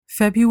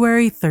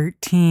February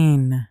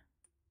 13.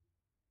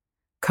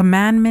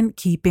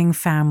 Commandment-keeping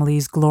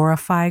families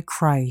glorify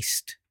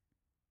Christ.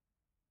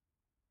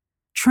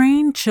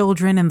 Train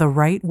children in the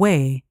right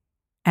way,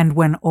 and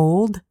when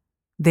old,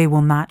 they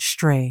will not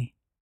stray.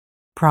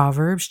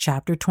 Proverbs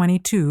chapter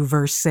 22,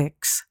 verse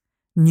 6,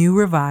 New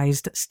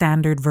Revised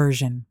Standard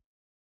Version.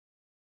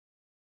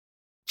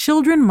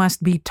 Children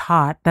must be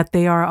taught that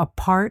they are a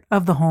part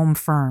of the home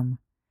firm.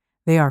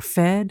 They are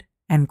fed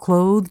and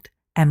clothed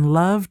and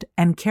loved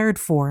and cared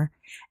for,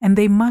 and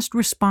they must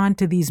respond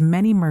to these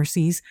many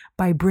mercies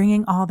by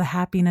bringing all the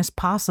happiness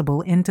possible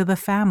into the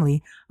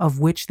family of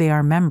which they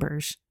are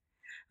members.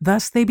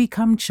 Thus they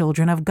become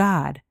children of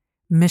God,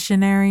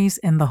 missionaries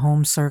in the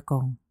home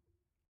circle.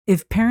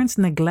 If parents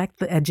neglect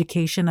the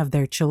education of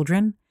their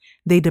children,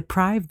 they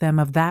deprive them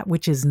of that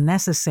which is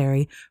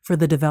necessary for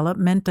the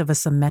development of a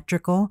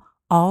symmetrical,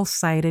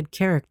 all-sided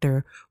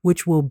character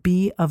which will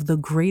be of the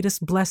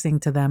greatest blessing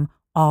to them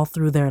all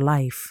through their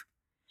life.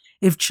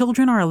 If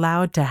children are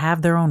allowed to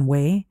have their own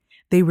way,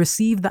 they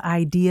receive the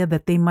idea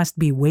that they must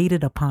be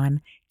waited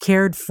upon,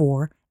 cared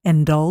for,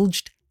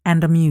 indulged,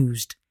 and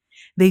amused.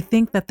 They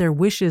think that their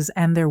wishes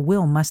and their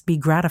will must be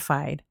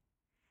gratified.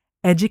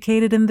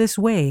 Educated in this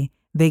way,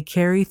 they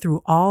carry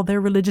through all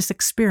their religious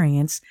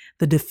experience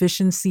the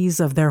deficiencies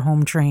of their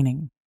home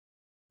training.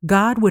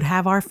 God would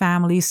have our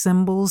families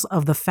symbols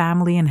of the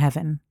family in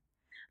heaven.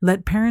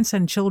 Let parents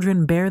and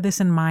children bear this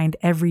in mind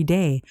every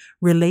day,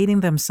 relating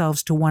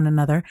themselves to one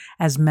another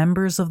as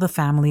members of the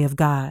family of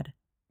God.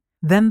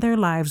 Then their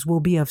lives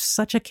will be of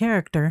such a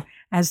character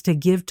as to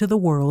give to the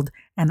world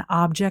an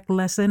object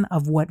lesson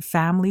of what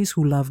families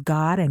who love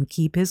God and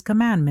keep His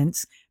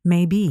commandments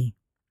may be.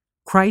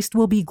 Christ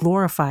will be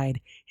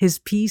glorified. His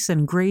peace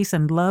and grace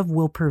and love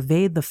will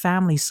pervade the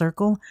family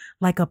circle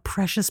like a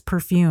precious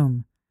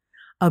perfume.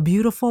 A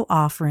beautiful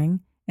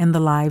offering in the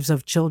lives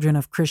of children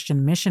of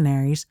Christian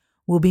missionaries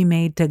will be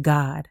made to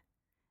God.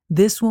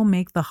 This will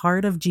make the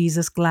heart of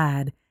Jesus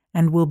glad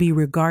and will be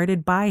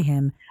regarded by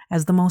Him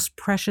as the most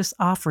precious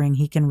offering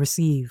He can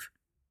receive.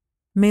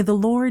 May the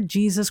Lord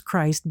Jesus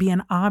Christ be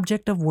an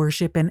object of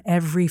worship in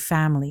every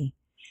family.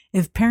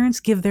 If parents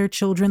give their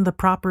children the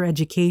proper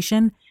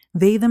education,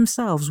 they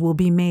themselves will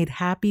be made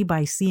happy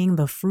by seeing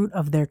the fruit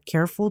of their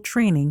careful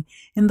training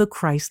in the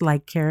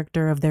Christ-like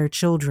character of their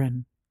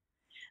children.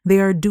 They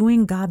are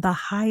doing God the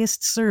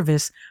highest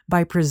service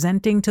by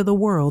presenting to the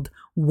world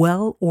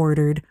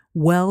well-ordered,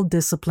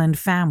 well-disciplined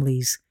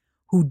families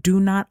who do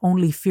not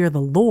only fear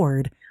the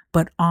Lord,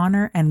 but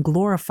honor and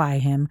glorify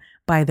Him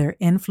by their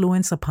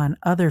influence upon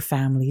other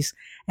families,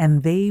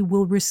 and they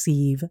will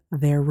receive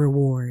their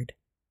reward.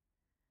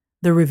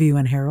 The Review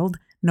and Herald,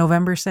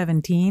 November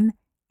 17,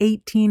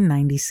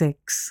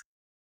 1896.